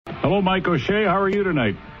Hello, Mike O'Shea. How are you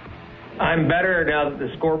tonight? I'm better now that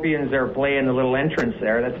the Scorpions are playing the little entrance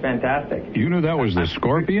there. That's fantastic. You knew that was the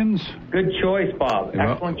Scorpions? Good choice, Bob.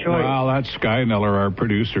 Excellent choice. Well, that's Sky Neller, our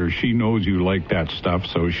producer. She knows you like that stuff,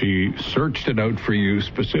 so she searched it out for you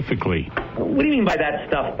specifically. What do you mean by that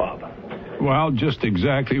stuff, Bob? Well, just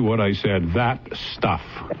exactly what I said, that stuff.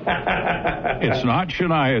 It's not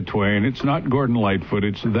Shania Twain, it's not Gordon Lightfoot,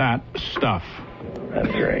 it's that stuff.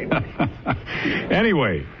 That's right.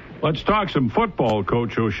 Anyway, let's talk some football,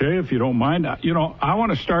 Coach O'Shea, if you don't mind. You know, I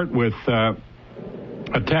want to start with a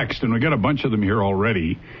text, and we got a bunch of them here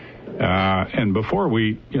already. And before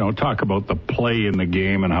we, talk about the play in the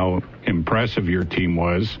game and how impressive your team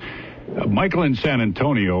was, Michael in San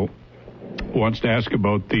Antonio wants to ask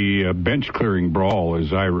about the bench-clearing brawl,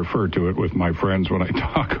 as I refer to it with my friends when I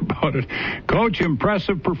talk about it. Coach,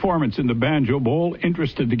 impressive performance in the Banjo Bowl.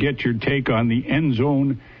 Interested to get your take on the end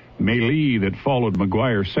zone melee that followed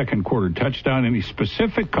McGuire's second quarter touchdown. Any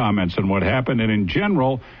specific comments on what happened? And in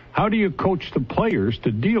general, how do you coach the players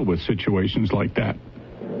to deal with situations like that?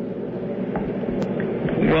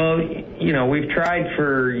 Well, we've tried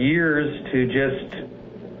for years to just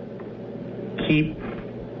keep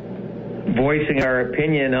voicing our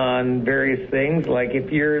opinion on various things. Like,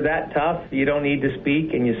 if you're that tough, you don't need to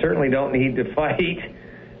speak, and you certainly don't need to fight,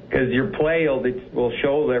 because your play will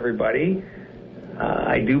show everybody.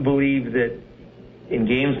 I do believe that in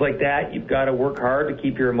games like that, you've got to work hard to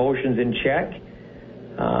keep your emotions in check.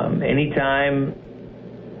 Anytime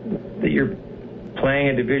that you're playing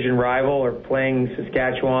a division rival or playing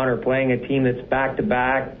Saskatchewan or playing a team that's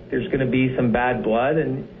back-to-back, there's going to be some bad blood,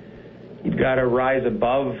 and you've got to rise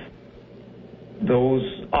above those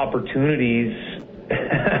opportunities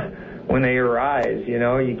when they arise. You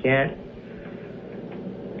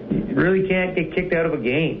really can't get kicked out of a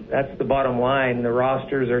game. That's the bottom line. The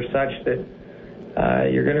rosters are such that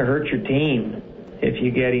you're going to hurt your team if you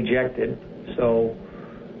get ejected. So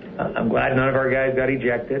I'm glad none of our guys got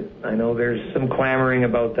ejected. I know there's some clamoring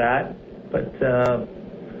about that, but they're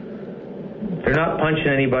not punching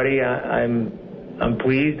anybody. I'm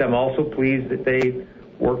pleased. I'm also pleased that they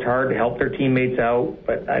worked hard to help their teammates out,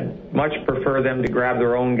 but I'd much prefer them to grab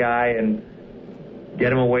their own guy and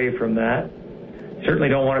get them away from that. Certainly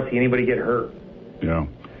don't want to see anybody get hurt. Yeah.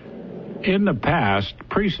 In the past,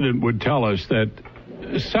 precedent would tell us that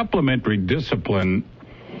supplementary discipline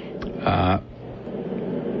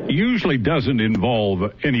usually doesn't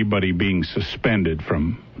involve anybody being suspended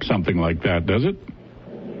from something like that, does it?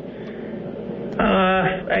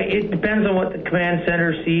 It depends on what the command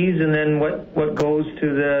center sees and then what goes to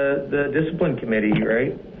the discipline committee,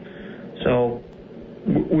 right? So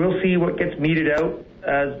we'll see what gets meted out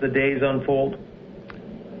as the days unfold.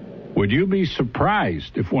 Would you be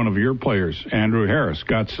surprised if one of your players, Andrew Harris,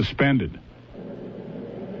 got suspended?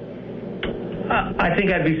 I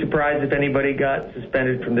think I'd be surprised if anybody got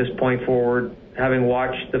suspended from this point forward. Having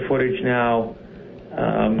watched the footage now,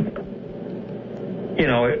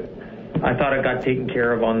 I thought it got taken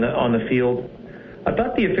care of on the field. I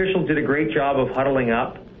thought the officials did a great job of huddling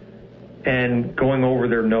up and going over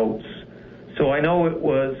their notes. So I know it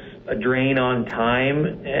was a drain on time,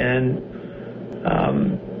 and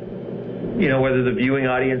whether the viewing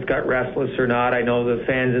audience got restless or not. I know the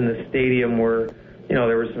fans in the stadium were,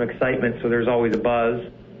 there was some excitement, so there's always a buzz.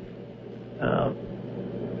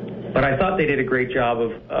 But I thought they did a great job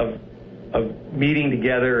of meeting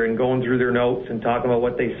together and going through their notes and talking about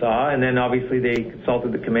what they saw. And then obviously they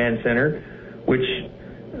consulted the command center, which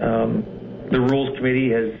the rules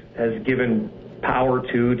committee has given power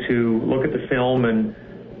to look at the film and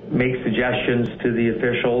make suggestions to the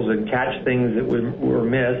officials and catch things that were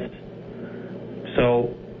missed.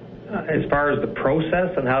 So as far as the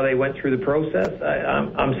process and how they went through the process,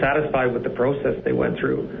 I'm satisfied with the process they went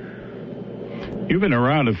through. You've been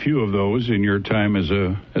around a few of those in your time as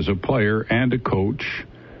a player and a coach.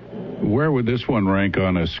 Where would this one rank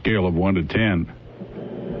on a scale of 1 to 10?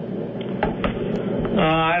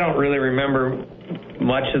 I don't really remember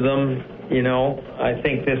much of them. I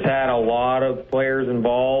think this had a lot of players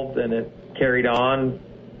involved, and it carried on,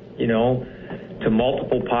 to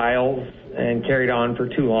multiple piles and carried on for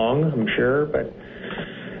too long, I'm sure. But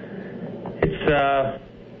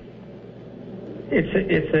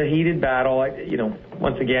it's a heated battle.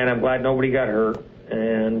 Once again, I'm glad nobody got hurt,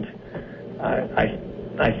 and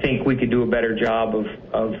I think we could do a better job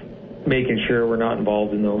of making sure we're not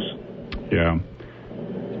involved in those. Yeah.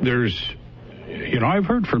 I've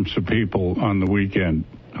heard from some people on the weekend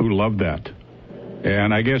who love that.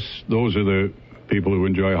 And I guess those are the people who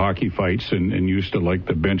enjoy hockey fights and used to like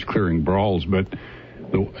the bench clearing brawls. But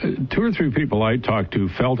the 2 or 3 people I talked to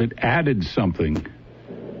felt it added something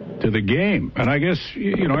to the game. And I guess,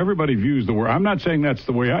 everybody views the world. I'm not saying that's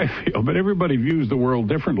the way I feel, but everybody views the world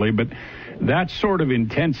differently. But that sort of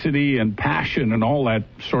intensity and passion and all that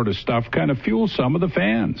sort of stuff kind of fuels some of the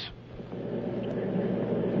fans.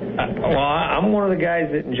 Well, I'm one of the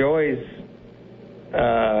guys that enjoys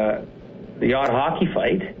the odd hockey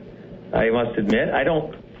fight, I must admit. I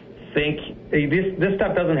don't think this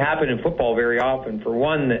stuff doesn't happen in football very often. For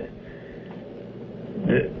one,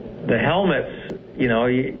 the helmets, what are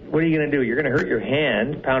you going to do? You're going to hurt your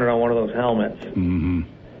hand pounding on one of those helmets. Mm-hmm.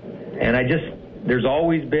 And there's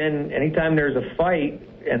always been, anytime there's a fight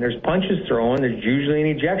and there's punches thrown, there's usually an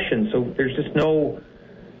ejection. So there's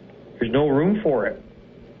no room for it,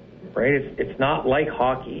 right? It's not like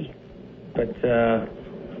hockey, but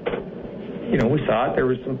we saw it. There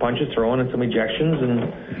was some punches thrown and some ejections,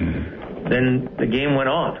 and then the game went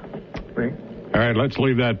on. Right? All right, let's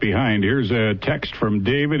leave that behind. Here's a text from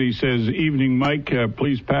David. He says, "Evening, Mike.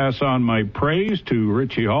 Please pass on my praise to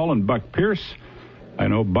Richie Hall and Buck Pierce. I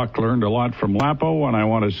know Buck learned a lot from Lapo, and I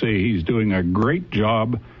want to say he's doing a great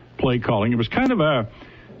job play calling." It was kind of a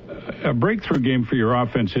breakthrough game for your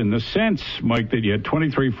offense in the sense, Mike, that you had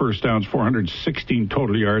 23 first downs, 416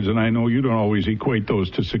 total yards, and I know you don't always equate those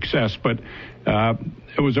to success, but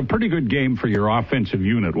it was a pretty good game for your offensive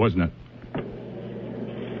unit, wasn't it?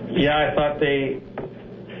 Yeah, I thought they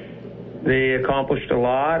accomplished a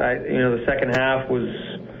lot. The second half was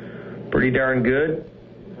pretty darn good.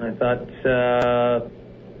 I thought, a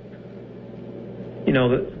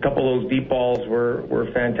couple of those deep balls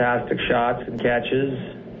were fantastic shots and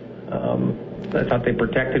catches. I thought they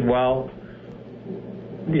protected well.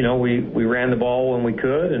 We ran the ball when we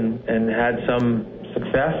could and had some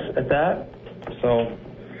success at that. So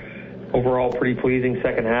overall, pretty pleasing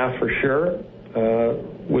second half for sure.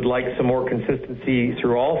 Would like some more consistency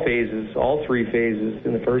through all three phases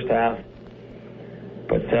in the first half.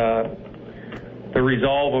 But the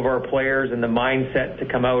resolve of our players and the mindset to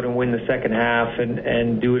come out and win the second half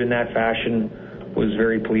and do it in that fashion was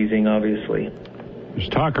very pleasing, obviously. There's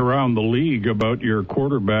talk around the league about your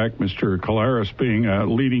quarterback, Mr. Collaros, being a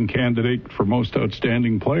leading candidate for most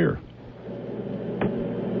outstanding player.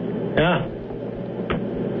 Yeah.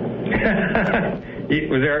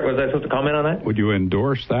 Was I supposed to comment on that? Would you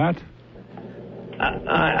endorse that?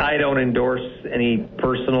 I don't endorse any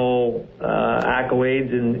personal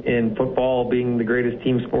accolades in football being the greatest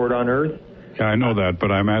team sport on earth. Yeah, I know that, but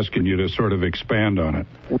I'm asking you to sort of expand on it.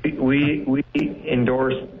 We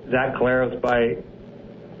endorsed Zach Collaros by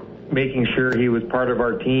making sure he was part of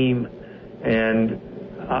our team, and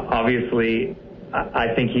obviously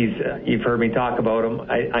I think you've heard me talk about him.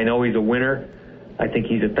 I know he's a winner. I think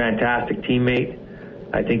he's a fantastic teammate.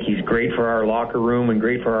 I think he's great for our locker room and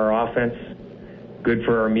great for our offense, good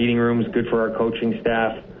for our meeting rooms, good for our coaching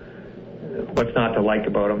staff. What's not to like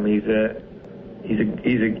about him? He's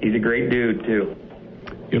a great dude too.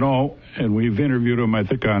 And we've interviewed him, I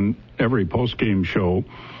think, on every post-game show.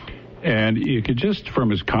 And you could just, from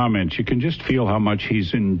his comments, you can just feel how much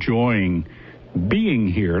he's enjoying being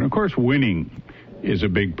here. And, of course, winning is a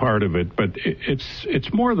big part of it. But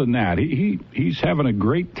it's more than that. He's having a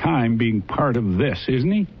great time being part of this,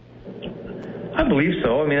 isn't he? I believe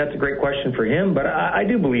so. I mean, that's a great question for him. But I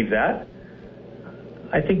do believe that.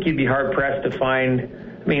 I think you'd be hard-pressed to find...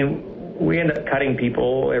 we end up cutting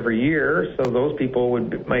people every year, so those people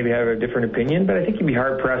would maybe have a different opinion. But I think you'd be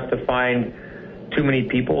hard-pressed to find too many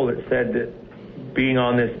people that said that being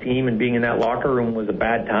on this team and being in that locker room was a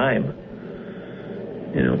bad time.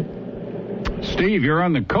 Steve, you're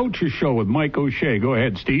on the Coach's Show with Mike O'Shea. Go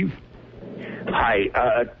ahead, Steve.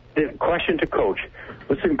 Hi. Question to Coach.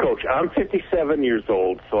 Listen, Coach, I'm 57 years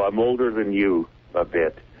old, so I'm older than you a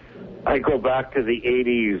bit. I go back to the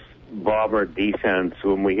 80s Bomber defense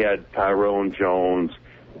when we had Tyrone Jones,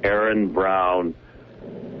 Aaron Brown.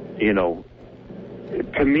 To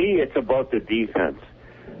me, it's about the defense,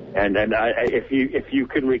 and if you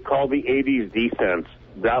can recall the '80s defense,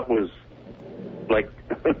 that was like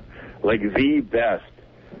the best.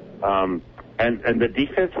 And the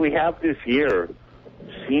defense we have this year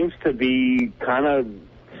seems to be kind of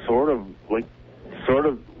sort of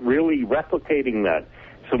really replicating that.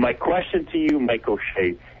 So my question to you, Mike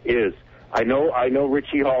O'Shea, is I know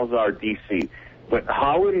Richie Hall's our DC, but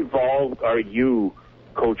how involved are you,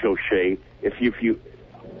 Coach O'Shea, if you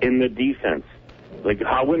in the defense? Like,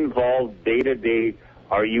 how involved day to day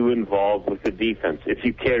are you involved with the defense? If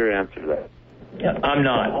you care to answer that. Yeah, I'm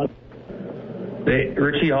not.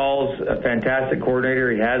 Richie Hall's a fantastic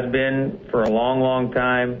coordinator. He has been for a long, long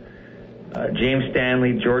time. James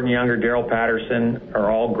Stanley, Jordan Younger, Daryl Patterson are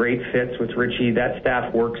all great fits with Richie. That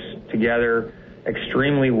staff works together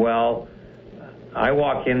extremely well. I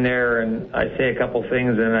walk in there and I say a couple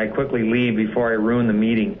things and I quickly leave before I ruin the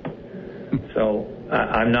meeting. So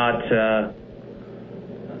I'm not,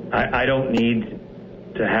 I don't need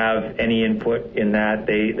to have any input in that.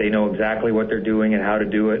 They know exactly what they're doing and how to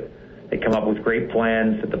do it. They come up with great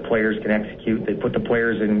plans that the players can execute. They put the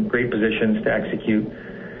players in great positions to execute.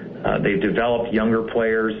 They've developed younger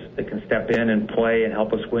players that can step in and play and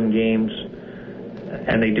help us win games,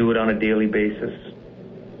 and they do it on a daily basis.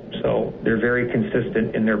 So they're very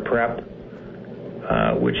consistent in their prep,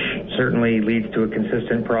 which certainly leads to a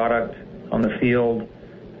consistent product on the field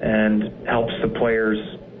and helps the players.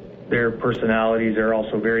 Their personalities are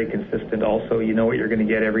also very consistent. Also, you know what you're going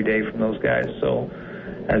to get every day from those guys. So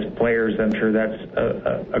as players, I'm sure that's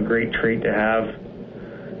a great trait to have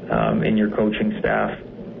in your coaching staff.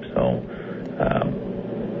 So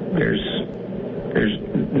there's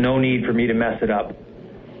no need for me to mess it up.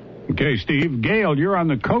 Okay, Steve. Gail, you're on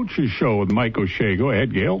the Coaches Show with Mike O'Shea. Go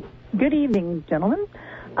ahead, Gail. Good evening, gentlemen.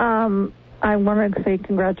 I wanted to say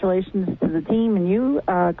congratulations to the team and you,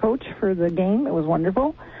 Coach, for the game. It was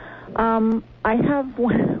wonderful. I have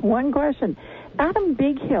one question. Adam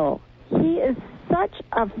Bighill, he is such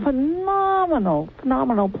a phenomenal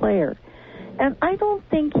player. And I don't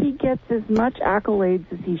think he gets as much accolades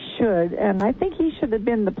as he should. And I think he should have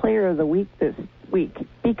been the player of the week this week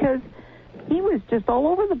because he was just all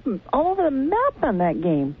over the map on that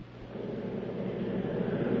game.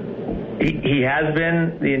 He has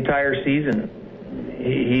been the entire season.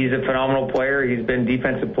 He's a phenomenal player. He's been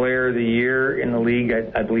Defensive Player of the Year in the league,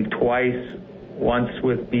 I believe, twice, once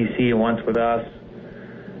with BC and once with us.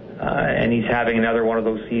 And he's having another one of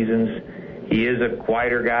those seasons. He is a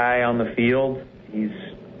quieter guy on the field. He's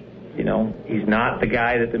not the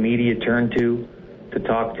guy that the media turn to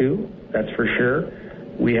talk to, that's for sure.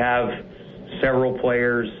 We have several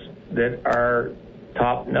players that are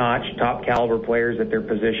top-notch, top-caliber players at their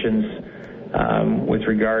positions with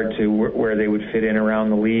regard to where they would fit in around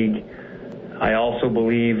the league. I also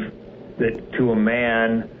believe that to a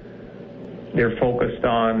man, they're focused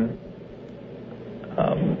on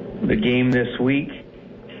the game this week.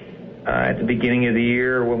 At the beginning of the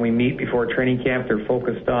year, when we meet before training camp, they're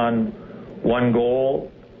focused on one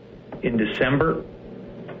goal in December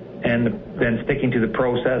and then sticking to the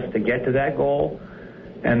process to get to that goal.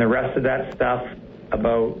 And the rest of that stuff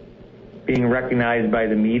about being recognized by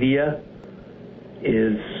the media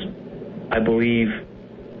is, I believe,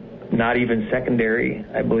 not even secondary.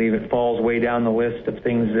 I believe it falls way down the list of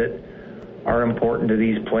things that are important to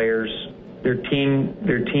these players. Their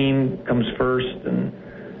team comes first, and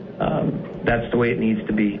that's the way it needs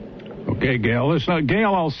to be. Okay, Gail. Listen,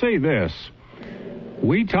 Gail, I'll say this.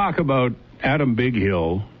 We talk about Adam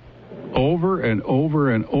Bighill over and over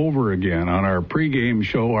and over again on our pregame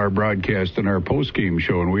show, our broadcast, and our postgame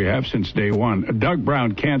show, and we have since day one. Doug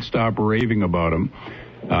Brown can't stop raving about him.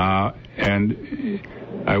 And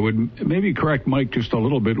I would maybe correct Mike just a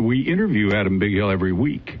little bit. We interview Adam Bighill every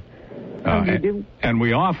week. And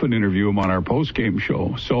we often interview him on our post-game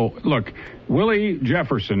show. So, look, Willie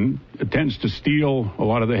Jefferson tends to steal a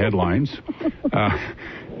lot of the headlines.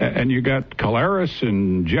 And you got Collaros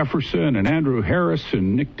and Jefferson and Andrew Harris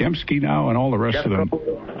and Nick Dembski now and all the rest of them.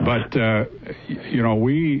 But,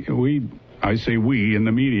 I say we in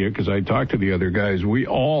the media because I talk to the other guys. We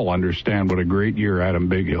all understand what a great year Adam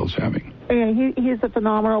Bighill's having. Yeah, he's a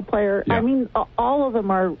phenomenal player. Yeah. I mean, all of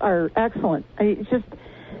them are excellent. It's just...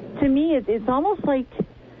 To me, it's almost like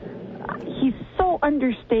he's so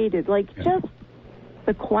understated, just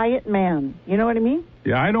the quiet man. You know what I mean?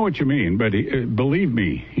 Yeah, I know what you mean, but believe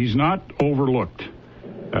me, he's not overlooked.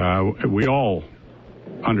 We all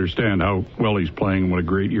understand how well he's playing and what a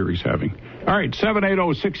great year he's having. All right,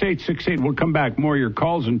 780-6868. We'll come back. More of your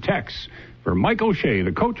calls and texts for Mike O'Shea,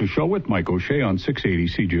 the Coaches Show with Mike O'Shea on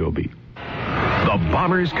 680 CJOB. The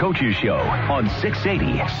Bombers Coaches Show on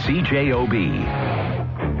 680 CJOB.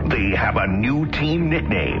 They have a new team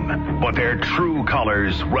nickname, but their true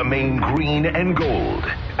colors remain green and gold,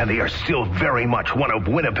 and they are still very much one of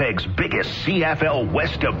Winnipeg's biggest CFL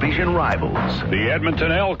West Division rivals. The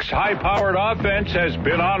Edmonton Elks' high-powered offense has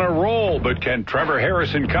been on a roll, but can Trevor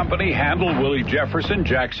Harris and company handle Willie Jefferson,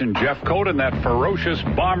 Jackson Jeffcoat, and that ferocious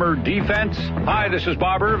Bomber defense? Hi, this is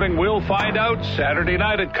Bob Irving. We'll find out Saturday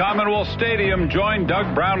night at Commonwealth Stadium. Join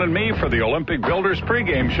Doug Brown and me for the Olympic Builders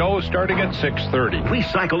pregame show starting at 6:30. We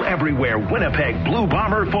cycle everywhere Winnipeg Blue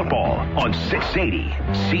Bomber football on 680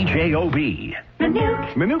 CJOB.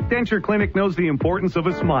 Manuke Denture Clinic knows the importance of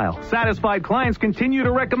a smile. Satisfied clients continue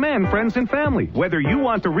to recommend friends and family. Whether you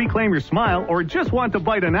want to reclaim your smile or just want to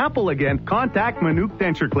bite an apple again, contact Manuke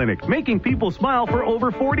Denture Clinic, making people smile for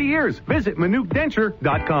over 40 years. Visit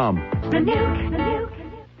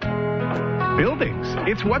ManukeDenture.com. Buildings.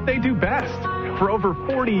 It's what they do best. For over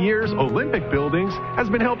 40 years, Olympic Buildings has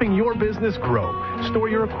been helping your business grow, store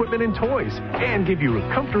your equipment and toys, and give you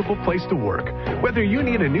a comfortable place to work. Whether you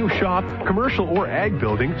need a new shop, commercial or ag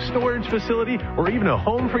building, storage facility, or even a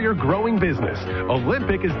home for your growing business,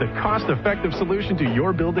 Olympic is the cost-effective solution to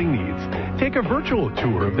your building needs. Take a virtual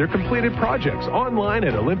tour of their completed projects online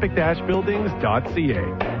at olympic-buildings.ca.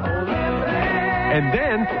 And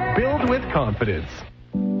then build with confidence.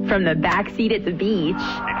 From the back seat at the beach.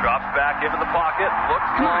 He drops back into the pocket,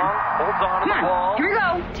 looks long, holds on to the ball. Here we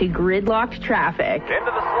go. To gridlocked traffic.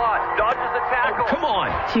 Into the slot, dodges the tackle. Come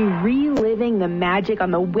on. To reliving the magic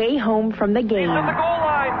on the way home from the game. He's at the goal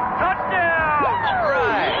line. Touchdown! All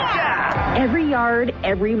right. Yeah. Every yard,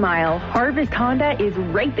 every mile, Harvest Honda is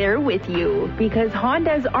right there with you. Because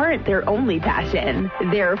Hondas aren't their only passion.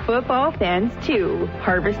 They're football fans, too.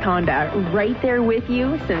 Harvest Honda, right there with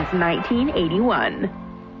you since 1981.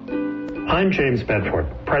 I'm James Bedford,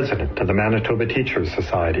 President of the Manitoba Teachers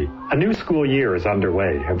Society. A new school year is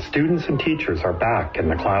underway, and students and teachers are back in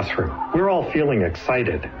the classroom. We're all feeling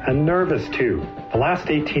excited and nervous, too. The last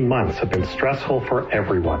 18 months have been stressful for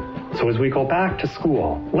everyone. So as we go back to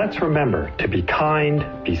school, let's remember to be kind,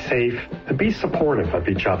 be safe, and be supportive of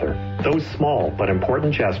each other. Those small but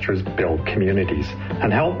important gestures build communities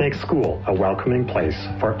and help make school a welcoming place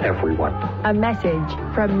for everyone. A message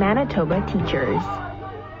from Manitoba teachers.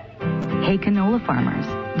 Hey, canola farmers,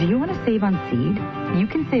 do you want to save on seed? You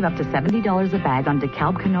can save up to $70 a bag on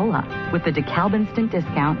DeKalb canola with the DeKalb Instant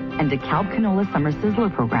Discount and DeKalb Canola Summer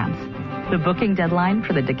Sizzler programs. The booking deadline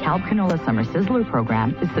for the DeKalb Canola Summer Sizzler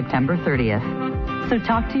program is September 30th. So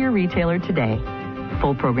talk to your retailer today.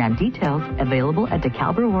 Full program details available at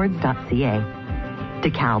DeKalbRewards.ca.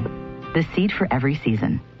 DeKalb, the seed for every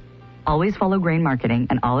season. Always follow grain marketing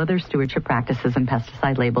and all other stewardship practices and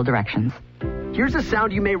pesticide label directions. Here's a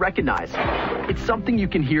sound you may recognize. It's something you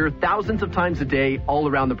can hear thousands of times a day all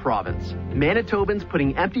around the province. Manitobans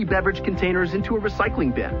putting empty beverage containers into a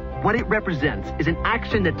recycling bin. What it represents is an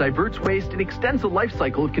action that diverts waste and extends the life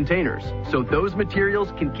cycle of containers, so those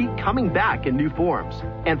materials can keep coming back in new forms.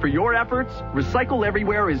 And for your efforts, Recycle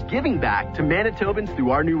Everywhere is giving back to Manitobans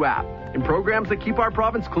through our new app and programs that keep our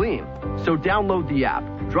province clean. So download the app,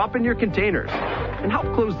 drop in your containers, and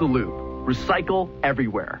help close the loop. Recycle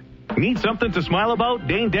Everywhere. Need something to smile about?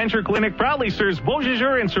 Dane Denture Clinic proudly serves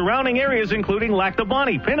Beausejour and surrounding areas including Lac du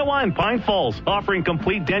Bonny, Pinawa, and Pine Falls, offering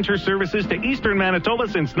complete denture services to eastern Manitoba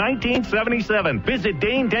since 1977. Visit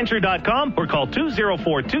DaneDenture.com or call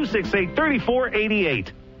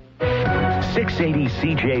 204-268-3488.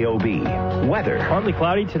 680 CJOB. Weather. Partly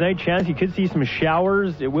cloudy tonight. Chance you could see some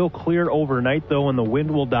showers. It will clear overnight, though, and the wind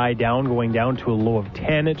will die down, going down to a low of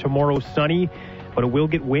 10. Tomorrow, sunny. But it will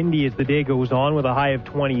get windy as the day goes on with a high of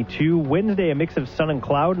 22. Wednesday, a mix of sun and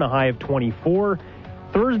cloud and a high of 24.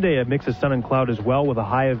 Thursday, a mix of sun and cloud as well with a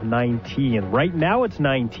high of 19. Right now, it's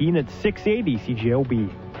 19 at 680 CJOB.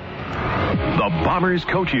 The Bombers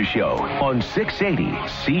Coaches Show on 680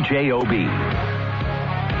 CJOB.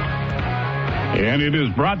 And it is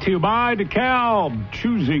brought to you by DeKalb.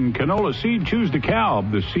 Choosing canola seed, choose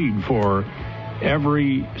DeKalb, the seed for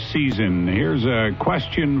every season. Here's a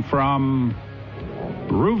question from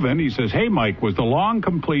Reuven. He says, hey, Mike, was the long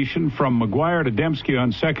completion from McGuire to Dembski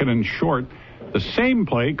on second and short the same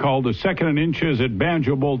play called the second and inches at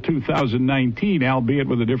Banjo Bowl 2019, albeit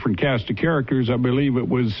with a different cast of characters? I believe it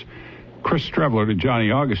was Chris Streveler to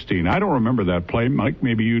Johnny Augustine. I don't remember that play. Mike,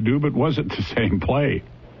 maybe you do, but was it the same play?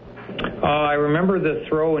 I remember the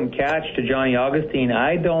throw and catch to Johnny Augustine.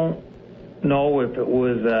 I don't know if it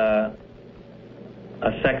was a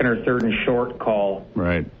second or third and short call.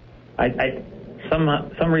 Right.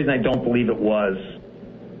 Some reason I don't believe it was.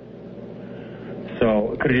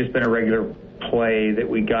 So it could have just been a regular play that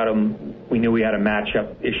we got him. We knew we had a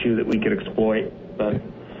matchup issue that we could exploit, but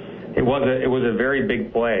it was a very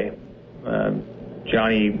big play.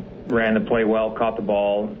 Johnny ran the play well, caught the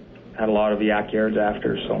ball, had a lot of yak yards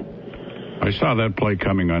after. So I saw that play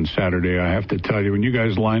coming on Saturday. I have to tell you, when you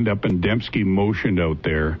guys lined up and Dembski motioned out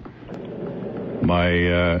there,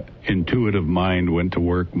 my intuitive mind went to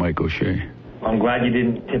work, Mike O'Shea. I'm glad you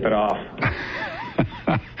didn't tip it off.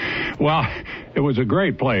 Well, it was a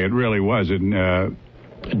great play. It really was. And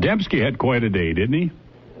Dembski had quite a day, didn't he?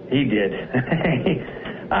 He did.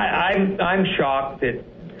 I'm shocked that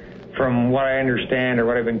from what I understand or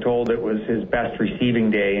what I've been told, it was his best receiving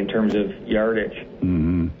day in terms of yardage.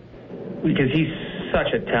 Mm-hmm. Because he's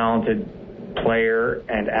such a talented player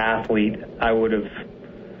and athlete, I would have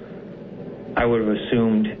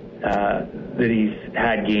assumed that he's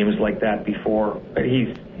had games like that before. But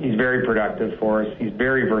he's very productive for us. He's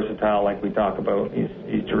very versatile, like we talk about. He's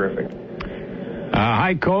terrific.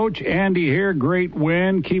 Hi, Coach. Andy here. Great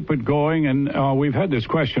win. Keep it going. And we've had this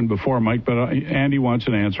question before, Mike, but Andy wants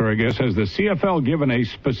an answer, I guess. Has the CFL given a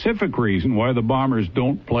specific reason why the Bombers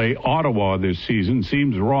don't play Ottawa this season?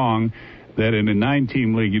 Seems wrong that in a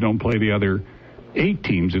 9-team league you don't play the other 8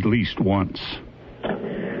 teams at least once.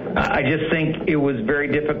 I just think it was very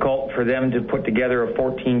difficult for them to put together a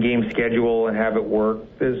 14-game schedule and have it work.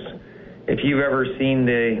 If you've ever seen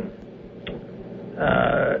the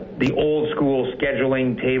old school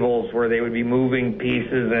scheduling tables where they would be moving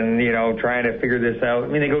pieces and, trying to figure this out. I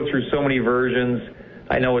mean, they go through so many versions.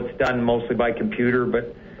 I know it's done mostly by computer,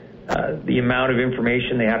 but the amount of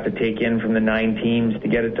information they have to take in from the 9 teams to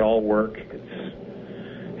get it to all work,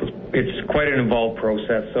 it's quite an involved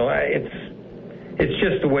process. So it's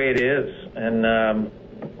just the way it is, and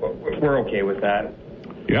we're okay with that.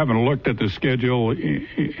 You haven't looked at the schedule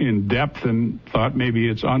in depth and thought maybe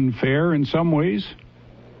it's unfair in some ways?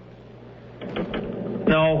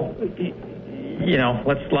 No.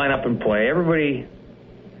 Let's line up and play. Everybody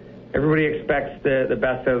expects the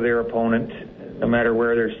best out of their opponent, no matter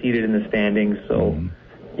where they're seated in the standings. So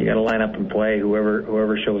you got to line up and play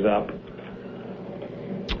whoever shows up.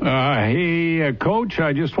 Hey, Coach,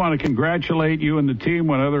 I just want to congratulate you and the team.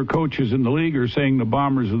 When other coaches in the league are saying the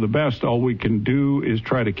Bombers are the best, all we can do is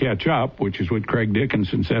try to catch up, which is what Craig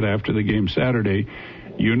Dickinson said after the game Saturday.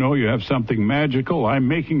 You know you have something magical. I'm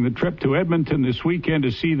making the trip to Edmonton this weekend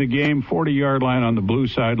to see the game, 40-yard line on the blue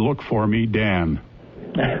side. Look for me, Dan.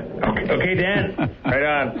 Okay, Dan. Right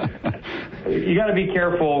on. You got to be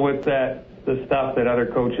careful with the stuff that other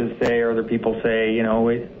coaches say or other people say.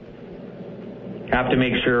 We have to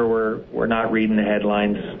make sure we're not reading the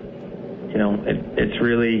headlines. It's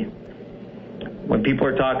really, when people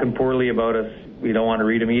are talking poorly about us, we don't want to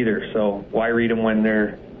read them either. So why read them when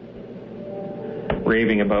they're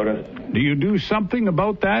raving about us? Do you do something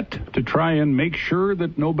about that to try and make sure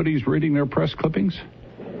that nobody's reading their press clippings?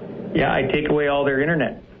 Yeah, I take away all their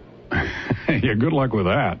internet. Yeah, good luck with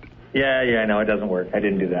that. Yeah, no, it doesn't work. I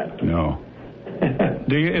didn't do that. No.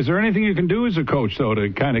 Is there anything you can do as a coach, though, to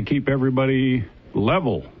kind of keep everybody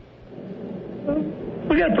level?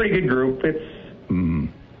 We got a pretty good group. It's, you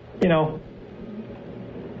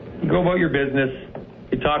go about your business.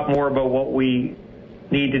 You talk more about what we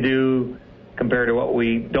need to do compared to what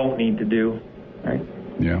we don't need to do, right?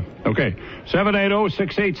 Yeah. Okay.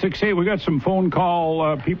 780-6868. We got some phone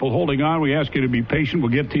call people holding on. We ask you to be patient.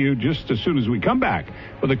 We'll get to you just as soon as we come back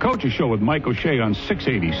with the Coaches Show with Mike O'Shea on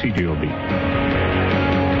 680 CJOB.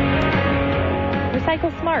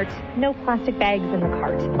 Recycle smart. No plastic bags in the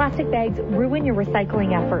cart. Plastic bags ruin your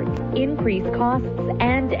recycling efforts, increase costs,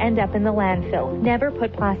 and end up in the landfill. Never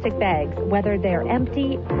put plastic bags, whether they're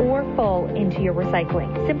empty or full, into your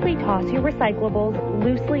recycling. Simply toss your recyclables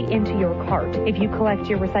loosely into your cart. If you collect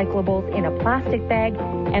your recyclables in a plastic bag,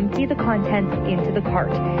 empty the contents into the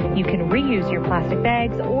cart. You can reuse your plastic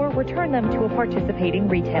bags or return them to a participating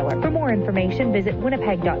retailer. For more information, visit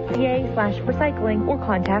winnipeg.ca/recycling or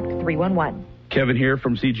contact 311. Kevin here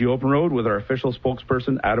from CG Open Road with our official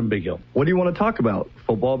spokesperson, Adam Bighill. What do you want to talk about?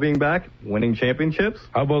 Football being back? Winning championships?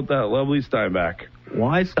 How about that lovely Steinbach?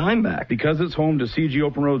 Why Steinbach? Because it's home to CG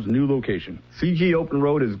Open Road's new location. CG Open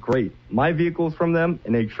Road is great. My vehicle's from them,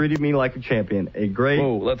 and they treated me like a champion.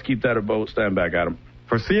 Whoa, let's keep that about Steinbach, Adam.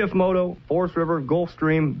 For CF Moto, Forest River,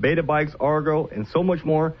 Gulfstream, Beta Bikes, Argo, and so much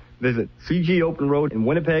more, visit CG Open Road in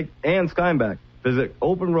Winnipeg and Steinbach. Visit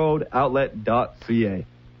openroadoutlet.ca.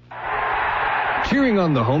 Cheering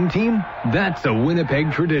on the home team? That's a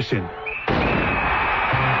Winnipeg tradition.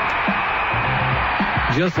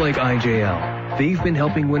 Just like IJL, they've been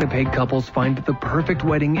helping Winnipeg couples find the perfect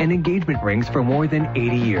wedding and engagement rings for more than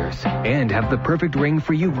 80 years and have the perfect ring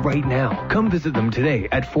for you right now. Come visit them today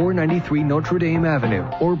at 493 Notre Dame Avenue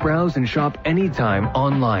or browse and shop anytime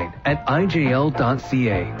online at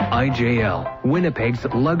IJL.ca. IJL, Winnipeg's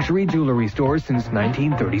luxury jewelry store since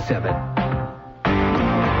 1937.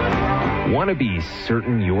 Want to be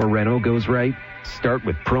certain your reno goes right? Start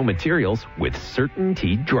with Pro Materials with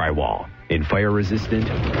CertainTeed Drywall. In fire resistant,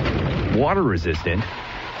 water resistant,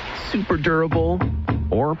 super durable,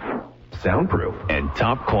 or soundproof and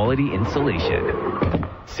top quality insulation.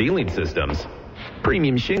 Ceiling systems,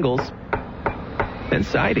 premium shingles, and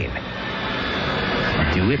siding.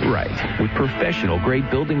 Do it right with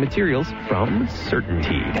professional-grade building materials from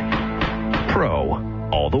CertainTeed. Pro,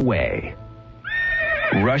 all the way.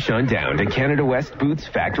 Rush on down to Canada West Boots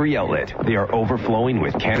Factory Outlet. They are overflowing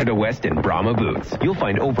with Canada West and Brahma boots. You'll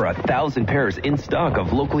find over 1,000 pairs in stock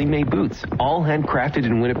of locally made boots, all handcrafted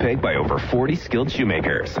in Winnipeg by over 40 skilled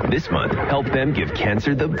shoemakers. This month, help them give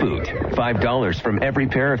cancer the boot. $5 from every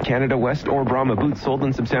pair of Canada West or Brahma boots sold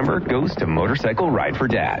in September goes to Motorcycle Ride for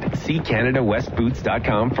Dad. See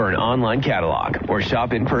CanadaWestBoots.com for an online catalog or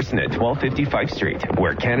shop in person at 1250 Fife Street,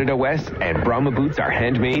 where Canada West and Brahma boots are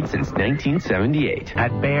handmade since 1978.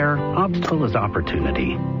 At Bayer, obstacle is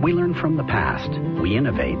opportunity. We learn from the past. We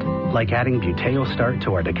innovate, like adding Buteo Start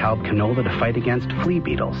to our DeKalb canola to fight against flea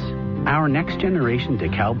beetles. Our next generation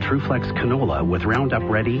DeKalb TruFlex canola with Roundup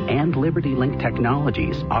Ready and Liberty Link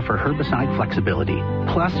technologies offer herbicide flexibility.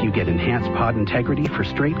 Plus, you get enhanced pod integrity for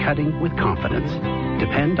straight cutting with confidence.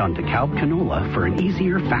 Depend on DeKalb canola for an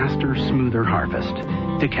easier, faster, smoother harvest.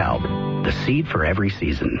 DeKalb, the seed for every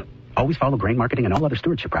season. Always follow grain marketing and all other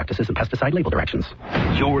stewardship practices and pesticide label directions.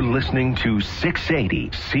 You're listening to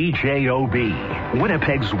 680 CJOB,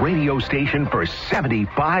 Winnipeg's radio station for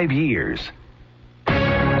 75 years.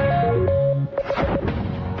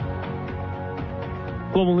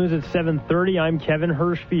 Global News at 7:30. I'm Kevin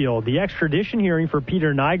Hirschfield. The extradition hearing for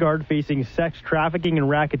Peter Nygard, facing sex trafficking and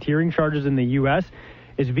racketeering charges in the U.S.,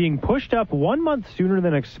 is being pushed up 1 month sooner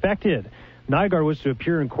than expected. Nygard was to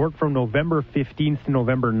appear in court from November 15th to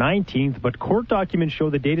November 19th, but court documents show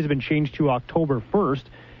the date has been changed to October 1st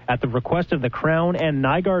at the request of the Crown and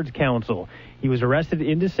Nygard's counsel. He was arrested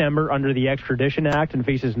in December under the Extradition Act and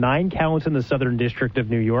faces 9 counts in the Southern District of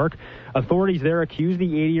New York. Authorities there accuse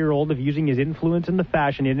the 80-year-old of using his influence in the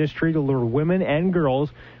fashion industry to lure women and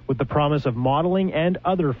girls with the promise of modeling and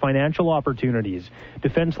other financial opportunities.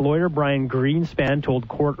 Defense lawyer Brian Greenspan told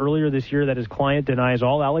court earlier this year that his client denies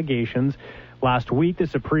all allegations. Last week, the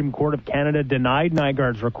Supreme Court of Canada denied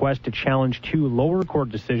Nygard's request to challenge 2 lower court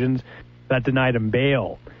decisions that denied him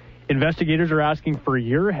bail. Investigators are asking for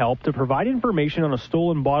your help to provide information on a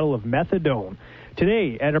stolen bottle of methadone.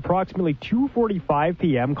 Today, at approximately 2:45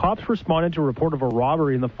 p.m., cops responded to a report of a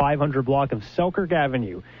robbery in the 500 block of Selkirk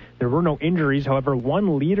Avenue. There were no injuries. However,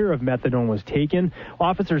 1 liter of methadone was taken.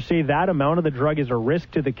 Officers say that amount of the drug is a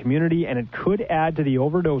risk to the community, and it could add to the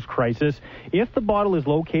overdose crisis. If the bottle is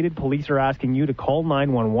located, police are asking you to call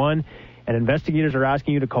 911. And investigators are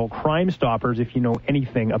asking you to call Crime Stoppers if you know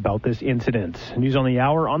anything about this incident. News on the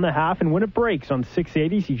hour, on the half, and when it breaks on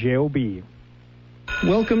 680 CJOB.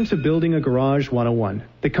 Welcome to Building a Garage 101.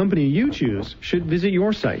 The company you choose should visit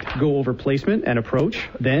your site, go over placement and approach,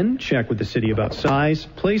 then check with the city about size,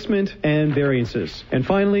 placement, and variances. And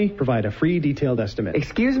finally, provide a free detailed estimate.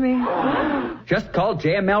 Excuse me? Just call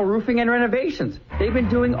JML Roofing and Renovations. They've been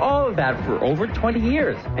doing all of that for over 20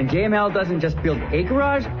 years. And JML doesn't just build a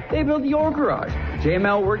garage, they build your garage.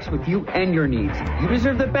 JML works with you and your needs. You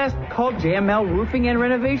deserve the best. Call JML Roofing and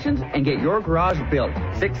Renovations and get your garage built.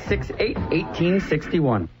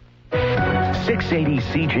 668-1861. 680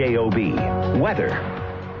 CJOB. Weather.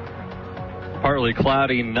 Partly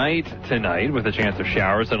cloudy night tonight with a chance of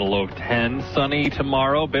showers at a low of 10. Sunny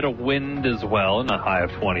tomorrow, bit of wind as well, and a high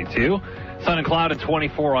of 22. Sun and cloud at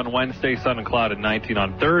 24 on Wednesday, sun and cloud at 19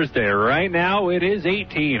 on Thursday. Right now it is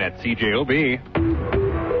 18 at CJOB.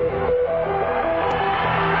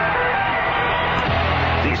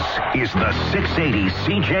 This is the 680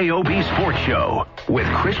 CJOB Sports Show with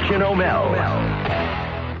Christian O'Mel.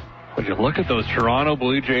 Would you look at those Toronto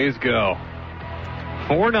Blue Jays go?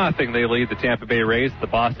 4-0 they lead the Tampa Bay Rays at the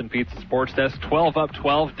Boston Pizza Sports Desk. 12 up,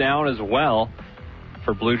 12 down as well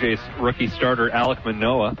for Blue Jays rookie starter Alek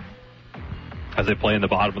Manoah. As they play in the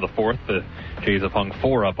bottom of the 4th, the Jays have hung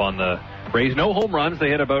 4 up on the Rays. No home runs. They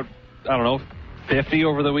hit about, 50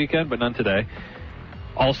 over the weekend, but none today.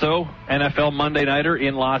 Also, NFL Monday Nighter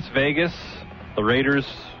in Las Vegas. The Raiders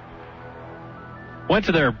went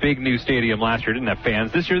to their big new stadium last year, didn't have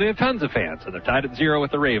fans. This year they have tons of fans, and they're tied at 0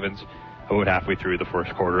 with the Ravens, about halfway through the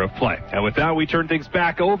first quarter of play. And with that, we turn things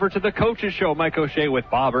back over to the Coaches Show. Mike O'Shea with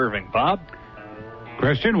Bob Irving. Bob?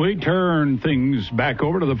 Christian, we turn things back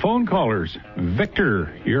over to the phone callers.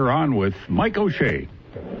 Victor, you're on with Mike O'Shea.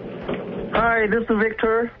 Hi, this is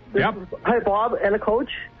Victor. Hi, Bob and the coach.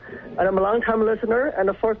 And I'm a long-time listener and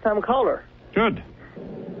a first-time caller. Good.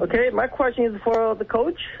 Okay, my question is for the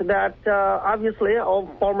coach that obviously our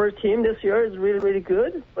former team this year is really, really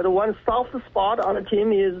good, but the one soft spot on the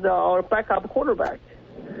team is our backup quarterback.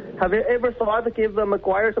 Have you ever thought to give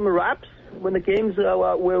McGuire some reps when the games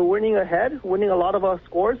we're winning ahead, winning a lot of our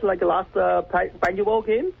scores, like the last Baggy Bowl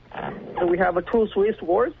game? So we have 2-3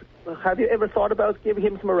 scores. Have you ever thought about giving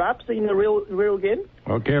him some reps in the real game?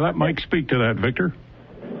 Okay, let Mike speak to that, Victor.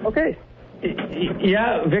 Okay.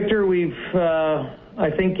 Yeah, Victor, we've,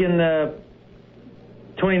 I think in the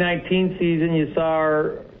 2019 season, you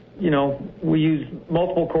saw we used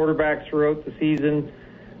multiple quarterbacks throughout the season.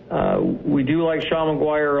 We do like Sean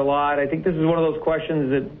McGuire a lot. I think this is one of those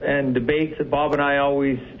questions and debates that Bob and I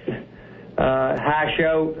always hash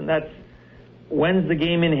out, and that's, when's the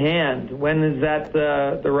game in hand? When is that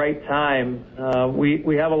the right time?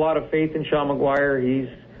 We have a lot of faith in Sean McGuire. He's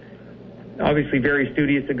obviously very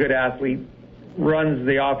studious, a good athlete, runs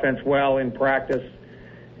the offense well in practice.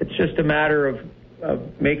 It's just a matter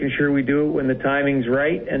of making sure we do it when the timing's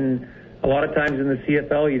right. And a lot of times in the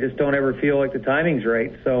CFL, you just don't ever feel like the timing's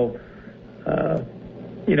right. So,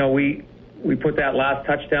 we put that last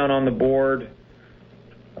touchdown on the board,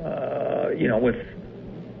 with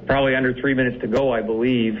probably under 3 minutes to go, I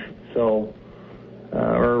believe. So,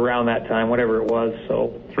 or around that time, whatever it was.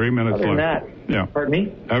 So 3 minutes other than left. That, yeah. Pardon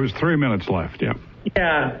me? That was 3 minutes left. Yeah.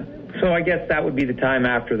 Yeah. So I guess that would be the time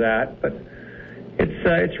after that. But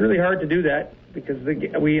it's really hard to do that because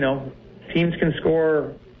teams can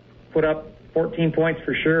score, put up 14 points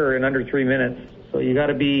for sure in under 3 minutes. So you got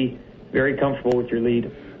to be very comfortable with your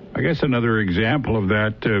lead. I guess another example of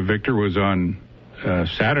that, Victor, was on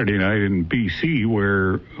Saturday night in BC,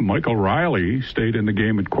 where Michael Riley stayed in the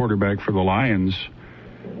game at quarterback for the Lions.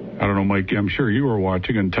 I don't know, Mike, I'm sure you were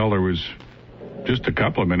watching until there was just a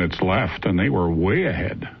couple of minutes left, and they were way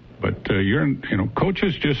ahead. But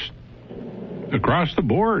coaches just across the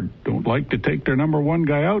board don't like to take their number one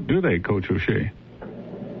guy out, do they, Coach O'Shea?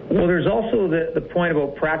 Well, there's also the point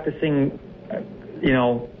about practicing,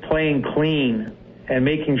 playing clean and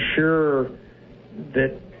making sure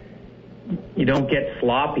that you don't get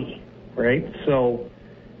sloppy, right? So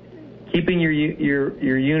keeping your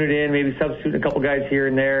unit in, maybe substituting a couple guys here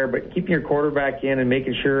and there, but keeping your quarterback in and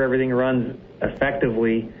making sure everything runs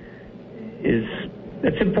effectively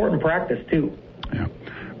that's important practice too. Yeah.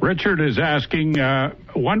 Richard is asking,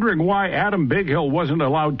 wondering why Adam Bighill wasn't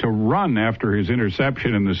allowed to run after his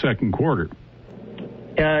interception in the second quarter.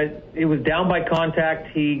 It was down by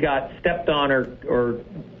contact. He got stepped on, or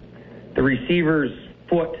the receiver's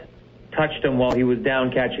foot touched him while he was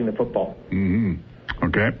down catching the football. Mm-hmm.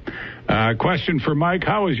 Okay. Question for Mike.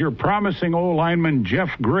 How is your promising O-lineman Jeff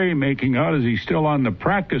Gray making out? Is he still on the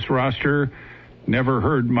practice roster? Never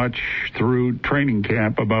heard much through training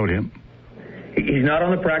camp about him. He's not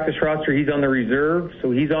on the practice roster. He's on the reserve,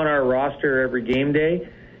 so he's on our roster every game day,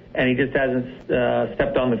 and he just hasn't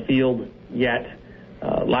stepped on the field yet.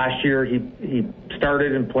 Last year, he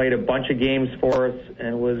started and played a bunch of games for us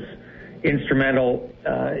and was instrumental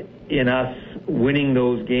in us winning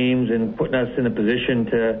those games and putting us in a position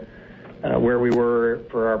to where we were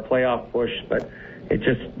for our playoff push. But it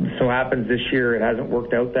just so happens this year it hasn't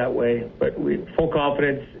worked out that way. But we full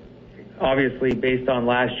confidence, obviously, based on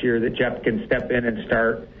last year, that Jeff can step in and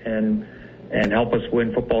start and help us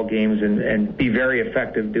win football games and be very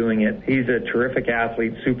effective doing it. He's a terrific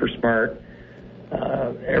athlete, super smart,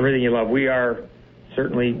 everything you love. We are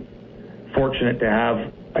certainly fortunate to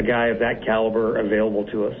have a guy of that caliber available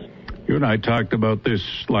to us. You and I talked about this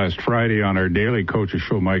last Friday on our daily coaches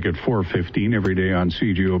show, Mike, at 4:15 every day on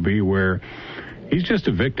CJOB, where he's just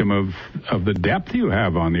a victim of the depth you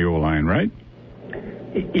have on the O-line, right?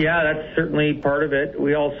 Yeah, that's certainly part of it.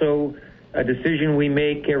 We also, a decision we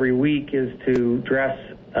make every week is to dress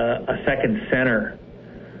a second center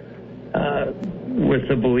with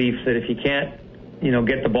the belief that if you can't,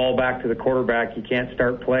 get the ball back to the quarterback, you can't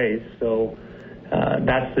start plays. So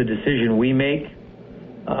that's the decision we make.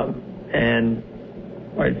 And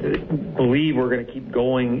I believe we're going to keep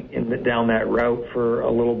going down that route for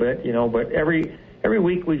a little bit, but every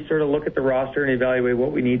week we sort of look at the roster and evaluate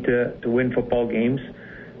what we need to win football games.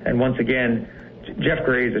 And once again, Jeff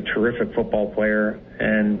Gray is a terrific football player,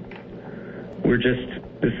 and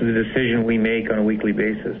this is a decision we make on a weekly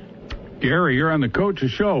basis. Gary, you're on the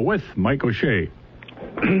Coach's Show with Mike O'Shea.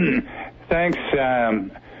 Thanks,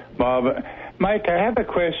 Bob. Mike, I have a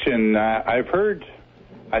question. I've heard,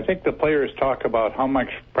 I think the players talk about how much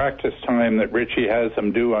practice time that Richie has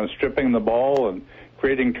them do on stripping the ball and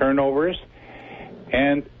creating turnovers.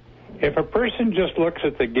 And if a person just looks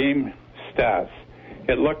at the game stats,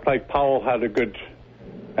 it looked like Powell had a good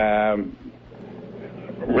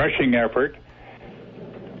rushing effort.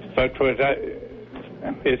 But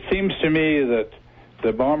it seems to me that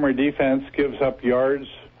the Bomber defense gives up yards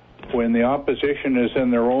when the opposition is in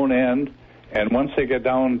their own end, and once they get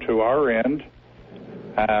down to our end,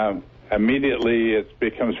 immediately it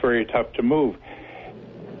becomes very tough to move.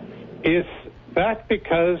 Is that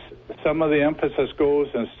because some of the emphasis goes,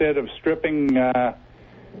 instead of stripping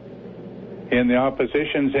in the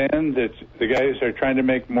opposition's end, the guys are trying to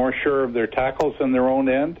make more sure of their tackles in their own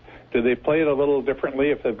end? Do they play it a little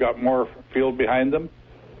differently if they've got more field behind them?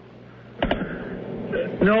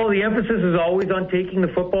 No, the emphasis is always on taking the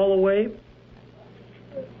football away.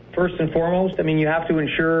 First and foremost, I mean, you have to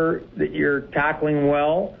ensure that you're tackling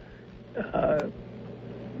well.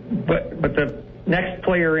 But the next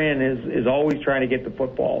player in is always trying to get the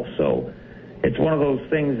football. So it's one of those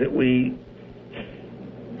things that we,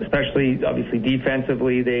 especially obviously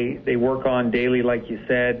defensively, they work on daily, like you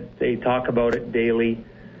said. They talk about it daily.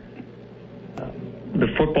 The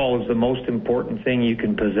football is the most important thing you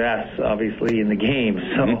can possess, obviously, in the game.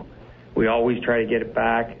 So we always try to get it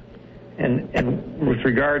back. And with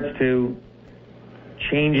regards to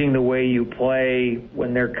changing the way you play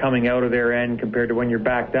when they're coming out of their end compared to when you're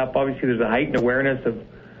backed up, obviously there's a heightened awareness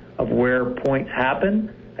of where points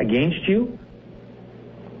happen against you.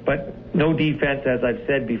 But no defense, as I've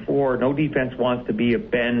said before, no defense wants to be a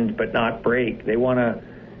bend but not break. They want to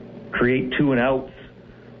create 2 and outs,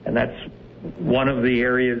 and that's one of the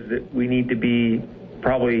areas that we need to be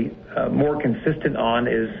probably more consistent on,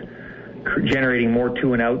 is generating more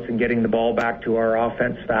 2 and outs and getting the ball back to our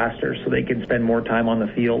offense faster so they can spend more time on the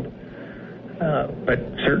field. But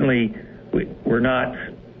certainly we're not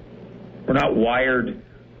wired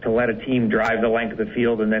to let a team drive the length of the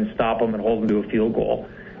field and then stop them and hold them to a field goal.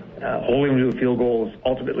 Holding them to a field goal is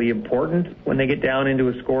ultimately important when they get down into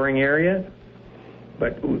a scoring area,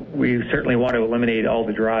 but we certainly want to eliminate all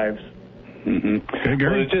the drives. Mm-hmm. Okay,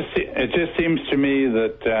 well, it just seems to me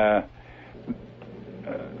that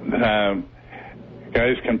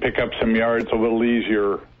guys can pick up some yards a little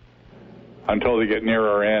easier until they get near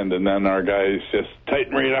our end, and then our guys just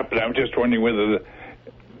tighten right up. And I'm just wondering whether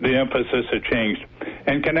the emphasis had changed.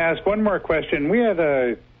 And can I ask one more question? We had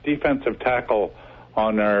a defensive tackle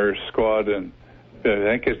on our squad, and I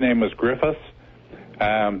think his name was Griffiths,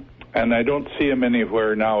 and I don't see him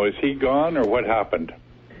anywhere now. Is he gone, or what happened?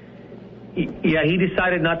 Yeah, he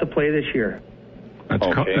decided not to play this year.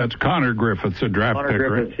 That's Connor Griffiths, a draft pick. Connor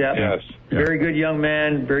Griffiths, yeah. Yes. Very good young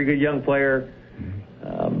man, very good young player.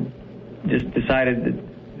 Just decided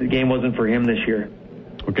that the game wasn't for him this year.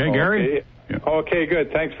 Okay, Gary? Okay. Yeah. Okay,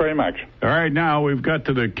 good. Thanks very much. All right, now we've got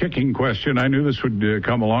to the kicking question. I knew this would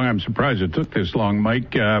come along. I'm surprised it took this long,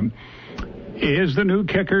 Mike. Is the new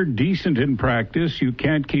kicker decent in practice? You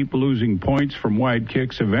can't keep losing points from wide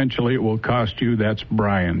kicks. Eventually it will cost you. That's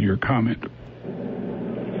Brian. Your comment.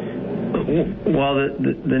 Well,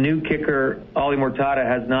 the new kicker, Ollie Mortada,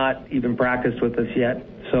 has not even practiced with us yet.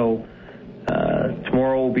 So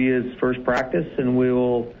tomorrow will be his first practice, and we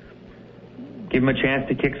will give him a chance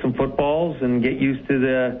to kick some footballs and get used to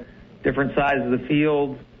the different sides of the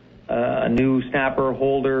field, a new snapper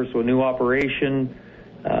holder, so a new operation.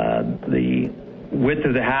 The width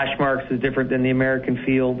of the hash marks is different than the American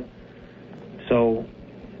field. So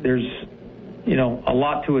there's, a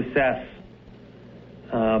lot to assess.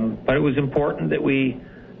 But it was important that we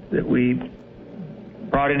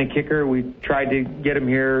brought in a kicker. We tried to get him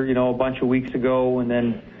here, a bunch of weeks ago, and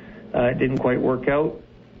then it didn't quite work out.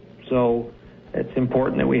 So it's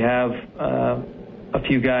important that we have a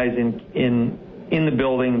few guys in the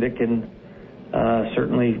building that can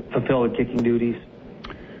certainly fulfill the kicking duties.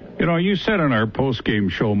 You said on our post-game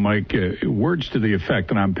show, Mike, words to the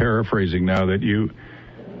effect, and I'm paraphrasing now, that you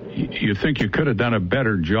think you could have done a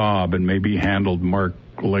better job and maybe handled Mark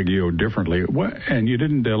Leggio differently. And you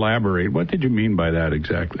didn't elaborate. What did you mean by that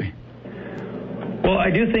exactly? Well,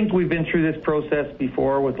 I do think we've been through this process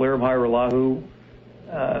before with Lirim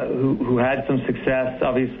Hajrullahu, who had some success.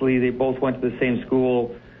 Obviously, they both went to the same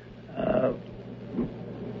school.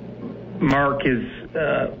 Mark is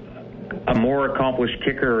a more accomplished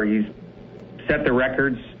kicker. He's set the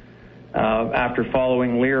records after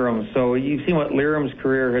following Lirim. So you've seen what Lirim's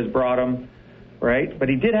career has brought him, right? But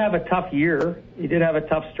he did have a tough year. He did have a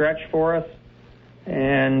tough stretch for us.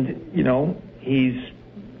 And, he's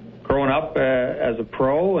grown up as a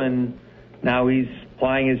pro, and now he's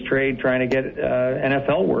plying his trade trying to get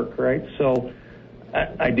NFL work, right? So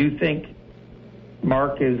I do think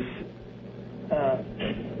Mark is...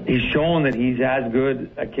 he's shown that he's as good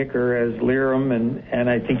a kicker as Lirim, and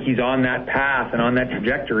I think he's on that path and on that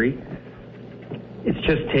trajectory. It's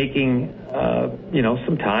just taking,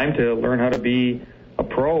 some time to learn how to be a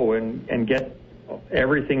pro and get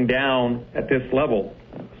everything down at this level.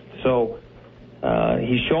 So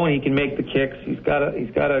he's shown he can make the kicks. He's got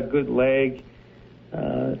a good leg.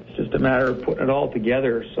 It's just a matter of putting it all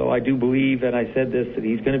together. So I do believe, and I said this, that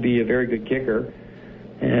he's going to be a very good kicker.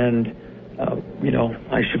 And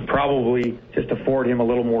I should probably just afford him a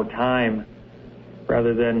little more time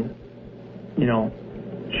rather than,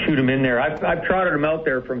 shoot him in there. I've trotted him out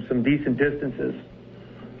there from some decent distances,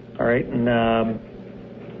 all right, and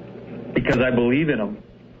because I believe in him,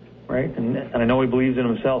 right, and I know he believes in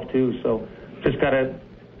himself too. So just got to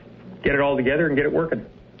get it all together and get it working.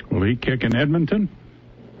 Will he kick in Edmonton?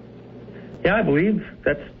 Yeah, I believe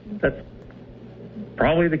that's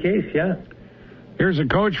probably the case. Yeah. Here's a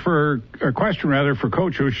question for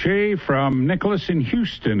Coach O'Shea from Nicholas in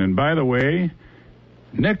Houston. And by the way,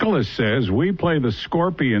 Nicholas says we play the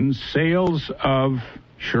Scorpions Sales of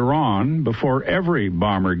Chiron before every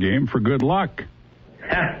Bomber game for good luck.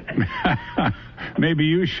 Maybe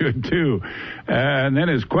you should too. And then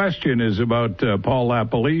his question is about Paul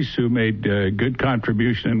LaPolice, who made a good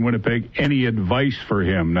contribution in Winnipeg. Any advice for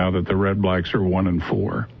him now that the Red Blacks are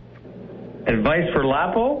 1-4? Advice for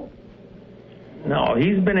Lapo? No,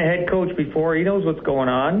 he's been a head coach before. He knows what's going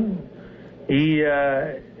on. He's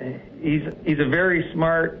a very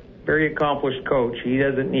smart, very accomplished coach. He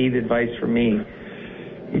doesn't need advice from me.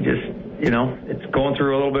 He just, it's going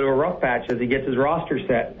through a little bit of a rough patch as he gets his roster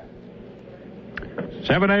set.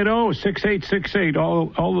 780-6868.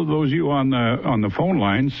 All of those you on the phone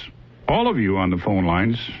lines, all of you on the phone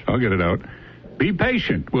lines, I'll get it out. Be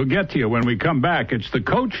patient. We'll get to you when we come back. It's the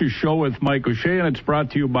Coach's Show with Mike O'Shea, and it's brought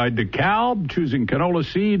to you by DeKalb. Choosing canola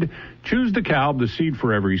seed. Choose DeKalb, the seed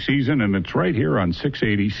for every season, and it's right here on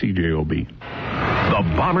 680 CJOB. The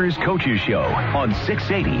Bombers Coaches Show on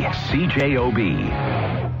 680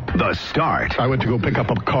 CJOB. The Start. I went to go pick up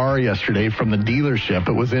a car yesterday from the dealership.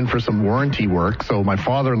 It was in for some warranty work, so my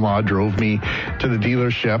father-in-law drove me to the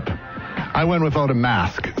dealership. I went without a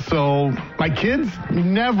mask. So my kids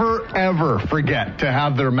never, ever forget to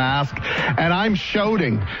have their mask. And I'm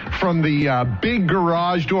shouting from the big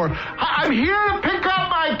garage door, I'm here to pick up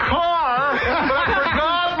my car, but I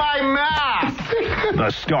forgot my mask.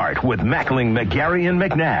 The Start with Mackling, McGarry, and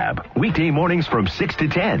McNabb. Weekday mornings from 6 to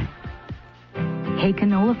 10. Hey,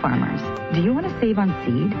 canola farmers, do you want to save on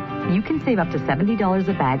seed? You can save up to $70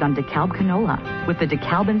 a bag on DeKalb canola with the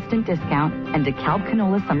DeKalb Instant Discount and DeKalb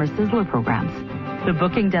Canola Summer Sizzler programs. The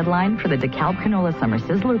booking deadline for the DeKalb Canola Summer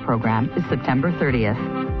Sizzler program is September 30th.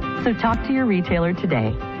 So talk to your retailer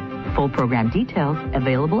today. Full program details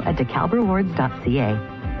available at DeKalbRewards.ca.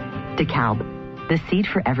 DeKalb, the seed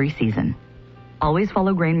for every season. Always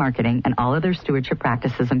follow grain marketing and all other stewardship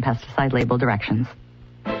practices and pesticide label directions.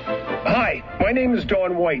 Hi, my name is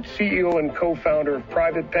Don White, CEO and co-founder of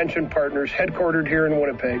Private Pension Partners, headquartered here in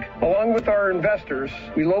Winnipeg. Along with our investors,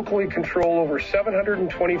 we locally control over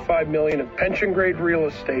 $725 million of pension-grade real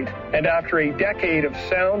estate. And after a decade of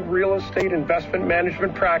sound real estate investment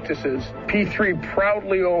management practices, P3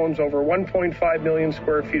 proudly owns over 1.5 million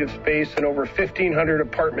square feet of space and over 1,500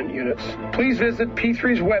 apartment units. Please visit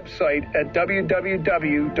P3's website at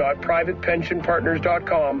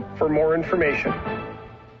www.privatepensionpartners.com for more information.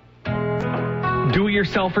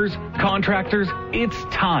 Do-it-yourselfers, contractors, it's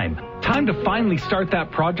time. Time to finally start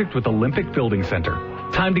that project with Olympic Building Center.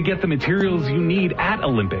 Time to get the materials you need at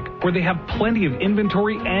Olympic, where they have plenty of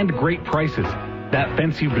inventory and great prices. That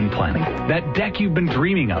fence you've been planning, that deck you've been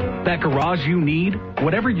dreaming of, that garage you need,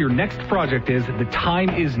 whatever your next project is, the time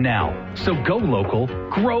is now. So go local,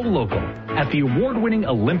 grow local at the award-winning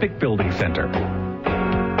Olympic Building Center.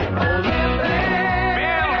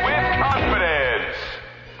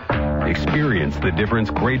 Experience the difference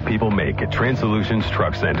great people make at Trans-Solutions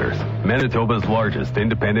Truck Centers, Manitoba's largest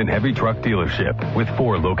independent heavy truck dealership with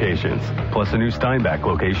 4 locations, plus a new Steinbach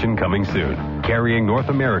location coming soon, carrying North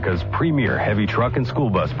America's premier heavy truck and school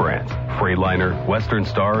bus brands, Freightliner, Western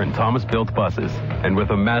Star, and Thomas Built buses, and with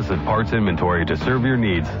a massive parts inventory to serve your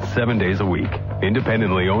needs 7 days a week.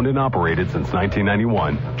 Independently owned and operated since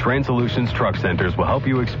 1991, Trans-Solutions Truck Centers will help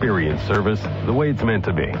you experience service the way it's meant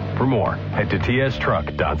to be. For more, head to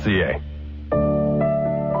tstruck.ca.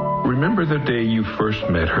 Remember the day you first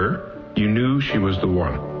met her? You knew she was the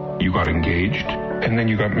one. You got engaged, and then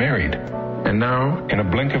you got married. And now, in a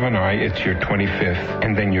blink of an eye, it's your 25th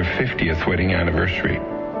and then your 50th wedding anniversary.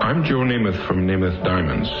 I'm Joe Namath from Namath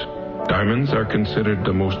Diamonds. Diamonds are considered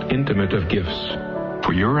the most intimate of gifts.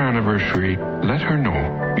 For your anniversary, let her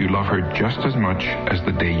know you love her just as much as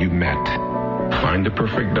the day you met. Find the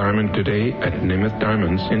perfect diamond today at Namath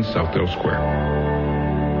Diamonds in Southdale Square.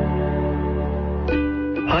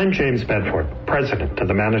 I'm James Bedford, President of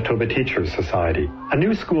the Manitoba Teachers Society. A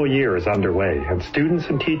new school year is underway, and students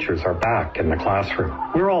and teachers are back in the classroom.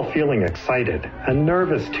 We're all feeling excited and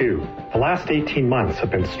nervous too. The last 18 months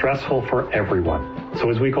have been stressful for everyone. So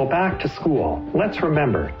as we go back to school, let's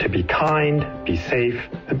remember to be kind, be safe,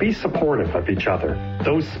 and be supportive of each other.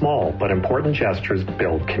 Those small but important gestures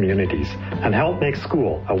build communities and help make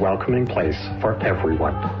school a welcoming place for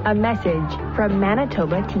everyone. A message from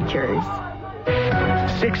Manitoba teachers.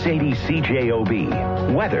 680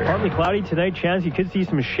 CJOB. Weather. Partly cloudy tonight. Chance you could see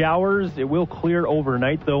some showers. It will clear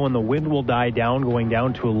overnight, though, and the wind will die down, going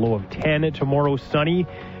down to a low of 10. Tomorrow, sunny,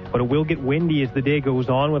 but it will get windy as the day goes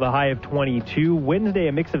on with a high of 22. Wednesday,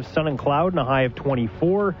 a mix of sun and cloud and a high of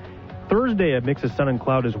 24. Thursday, a mix of sun and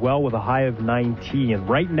cloud as well with a high of 19. And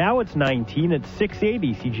right now, it's 19 at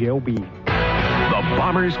 680 CJOB. The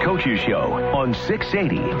Bombers Coaches Show on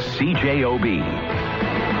 680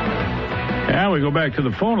 CJOB. And we go back to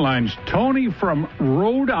the phone lines. Tony from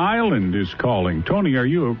Rhode Island is calling. Tony, are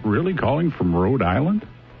you really calling from Rhode Island?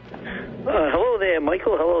 Hello there,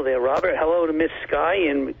 Michael. Hello there, Robert. Hello to Miss Sky.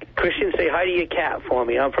 And Christian, say hi to your cat for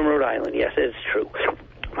me. I'm from Rhode Island. Yes, it's true.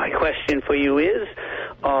 My question for you is,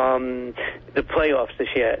 the playoffs this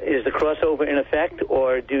year, is the crossover in effect,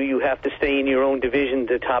 or do you have to stay in your own division,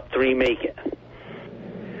 the top three make it?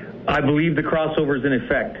 I believe the crossover is in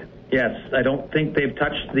effect. Yes, I don't think they've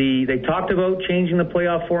touched they talked about changing the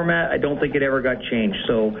playoff format. I don't think it ever got changed.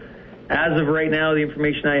 So as of right now, the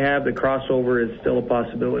information I have, the crossover is still a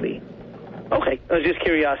possibility. Okay. It was just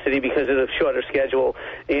curiosity because of the shorter schedule,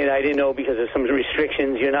 and I didn't know because of some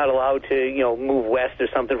restrictions. You're not allowed to, move west or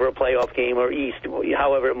something for a playoff game or east,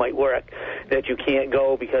 however it might work, that you can't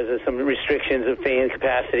go because of some restrictions of fan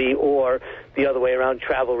capacity or the other way around,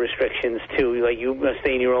 travel restrictions too. Like you must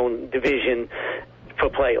stay in your own division for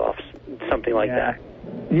playoffs, something like that.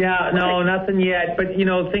 Yeah, no, nothing yet. But,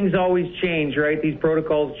 things always change, right? These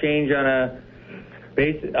protocols change on a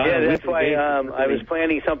basis. Yeah, that's why I was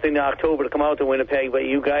planning something in October to come out to Winnipeg, but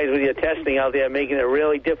you guys with your testing out there are making it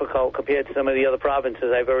really difficult compared to some of the other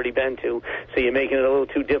provinces I've already been to. So you're making it a little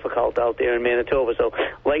too difficult out there in Manitoba. So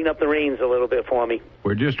lighten up the reins a little bit for me.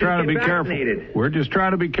 We're just trying to be careful. We're just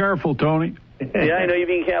trying to be careful, Tony. Yeah, I know you're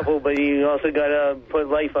being careful, but you also got to put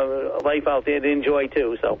life out there to enjoy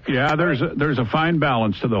too. So yeah, there's a fine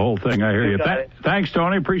balance to the whole thing. I hear you. Thanks,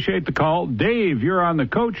 Tony. Appreciate the call. Dave, you're on the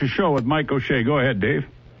Coach's Show with Mike O'Shea. Go ahead, Dave.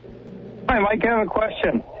 Hi, Mike. I have a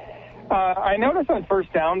question. I notice on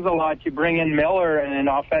first downs a lot you bring in Miller and an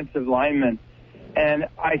offensive lineman, and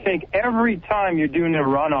I think every time you're doing a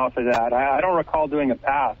run off of that, I don't recall doing a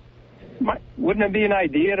pass. Wouldn't it be an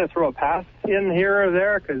idea to throw a pass in here or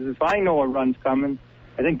there? Because if I know a run's coming,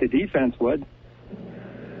 I think the defense would.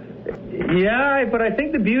 Yeah, but I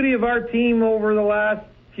think the beauty of our team over the last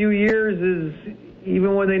few years is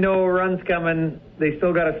even when they know a run's coming, they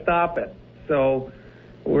still got to stop it. So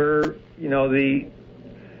we're,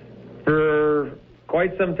 for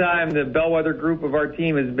quite some time, the bellwether group of our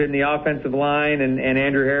team has been the offensive line and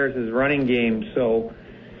Andrew Harris's running game. So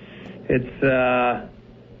it's...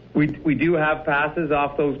 We do have passes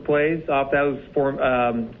off those plays, off those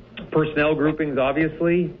personnel groupings,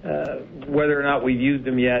 obviously. Whether or not we've used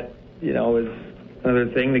them yet, is another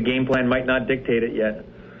thing. The game plan might not dictate it yet.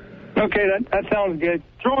 Okay, that sounds good.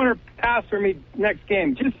 Throw in a pass for me next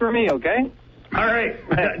game, just for me, okay? All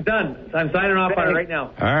right, done. I'm signing off on it right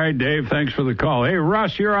now. All right, Dave, thanks for the call. Hey,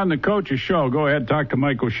 Russ, you're on the Coach's Show. Go ahead, talk to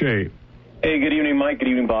Mike O'Shea. Hey, good evening, Mike. Good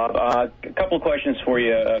evening, Bob. A couple of questions for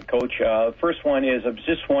you, Coach. First one is, I was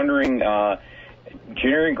just wondering,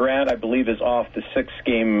 Janarion Grant, I believe, is off the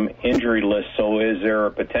 6-game injury list, so is there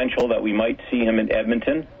a potential that we might see him in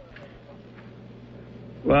Edmonton?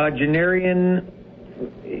 Well, Janarion,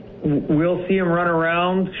 we'll see him run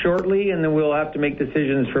around shortly, and then we'll have to make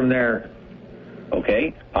decisions from there.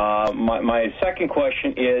 Okay. My second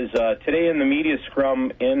question is, today in the media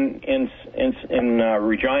scrum in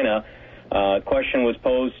Regina, question was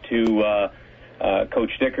posed to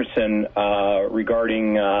Coach Dickerson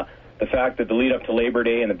regarding the fact that the lead up to Labor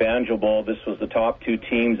Day and the Banjo Bowl, this was the top two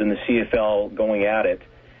teams in the CFL going at it.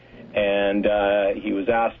 And he was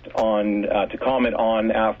asked to comment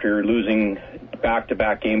on, after losing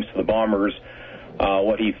back-to-back games to the Bombers,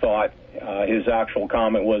 what he thought. His actual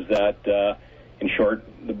comment was that, in short,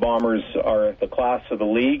 the Bombers are the class of the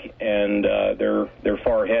league, and they're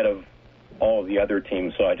far ahead of all of the other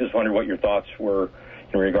teams. So I just wondered what your thoughts were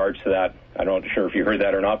in regards to that. I'm not sure if you heard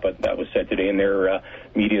that or not, but that was said today in their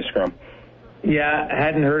media scrum. Yeah,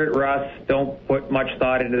 hadn't heard it, Russ. Don't put much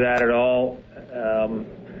thought into that at all.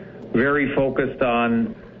 Very focused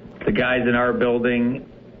on the guys in our building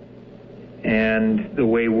and the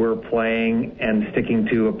way we're playing and sticking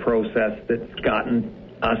to a process that's gotten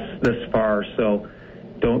us this far. So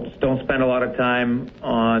don't spend a lot of time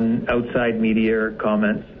on outside media or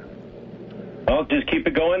comments. Well, just keep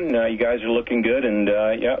it going. You guys are looking good, and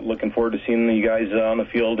looking forward to seeing you guys on the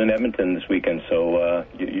field in Edmonton this weekend. So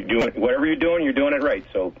you're doing whatever you're doing it right.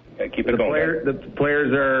 So keep it going. The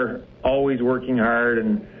players are always working hard,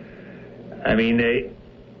 and I mean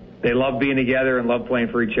they love being together and love playing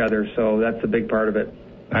for each other. So that's a big part of it.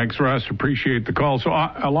 Thanks, Russ. Appreciate the call. So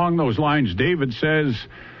along those lines, David says,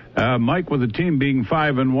 Mike, with the team being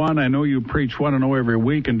 5-1, I know you preach 1-0 every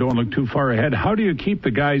week and don't look too far ahead. How do you keep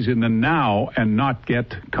the guys in the now and not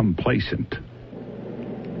get complacent?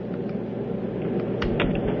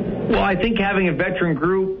 Well, I think having a veteran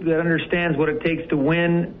group that understands what it takes to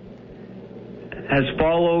win, has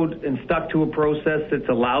followed and stuck to a process that's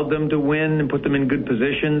allowed them to win and put them in good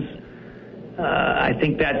positions. I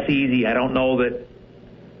think that's easy. I don't know that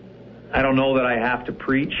I have to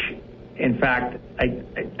preach. In fact, I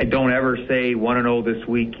don't ever say 1-0 this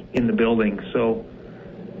week in the building. So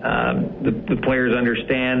the players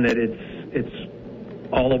understand that it's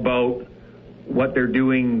all about what they're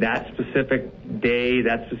doing that specific day,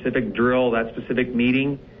 that specific drill, that specific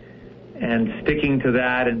meeting, and sticking to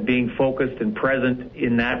that and being focused and present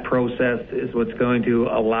in that process is what's going to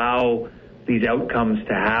allow these outcomes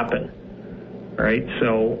to happen. Right?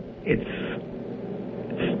 So it's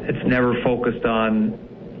never focused on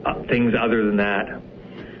things other than that.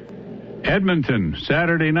 Edmonton,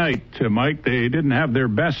 Saturday night, Mike, they didn't have their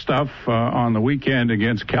best stuff on the weekend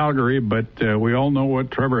against Calgary, but we all know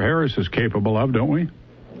what Trevor Harris is capable of, don't we?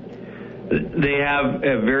 They have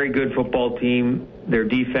a very good football team. Their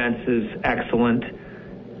defense is excellent.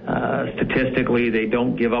 Statistically, they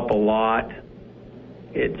don't give up a lot.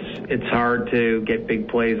 It's hard to get big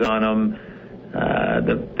plays on them.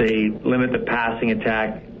 They limit the passing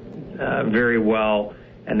attack very well.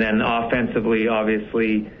 And then offensively,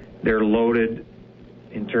 obviously, they're loaded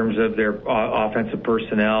in terms of their offensive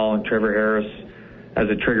personnel. And Trevor Harris, as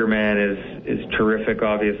a trigger man, is terrific,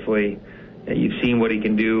 obviously. You've seen what he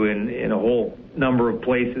can do in a whole number of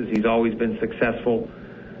places. He's always been successful.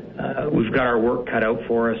 We've got our work cut out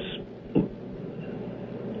for us.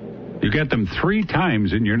 You get them 3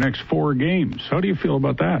 times in your next 4 games. How do you feel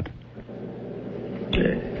about that?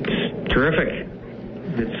 It's terrific.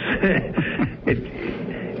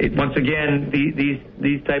 It's once again,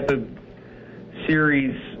 these type of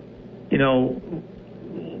series,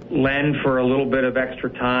 lend for a little bit of extra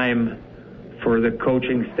time for the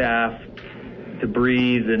coaching staff to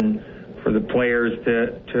breathe and for the players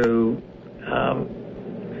to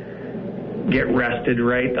get rested,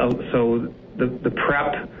 right? So the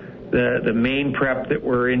prep, the main prep that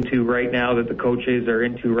we're into right now, that the coaches are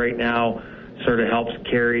into right now, sort of helps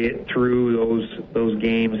carry it through those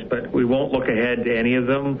games. But we won't look ahead to any of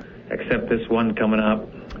them except this one coming up.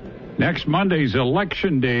 Next Monday's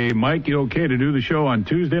Election Day. Mike, you okay to do the show on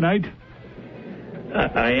Tuesday night?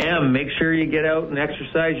 I am. Make sure you get out and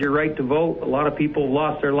exercise your right to vote. A lot of people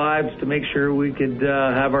lost their lives to make sure we could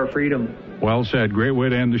have our freedom. Well said. Great way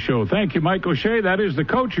to end the show. Thank you, Mike O'Shea. That is the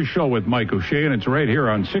Coach's Show with Mike O'Shea, and it's right here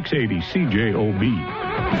on 680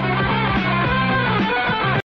 CJOB.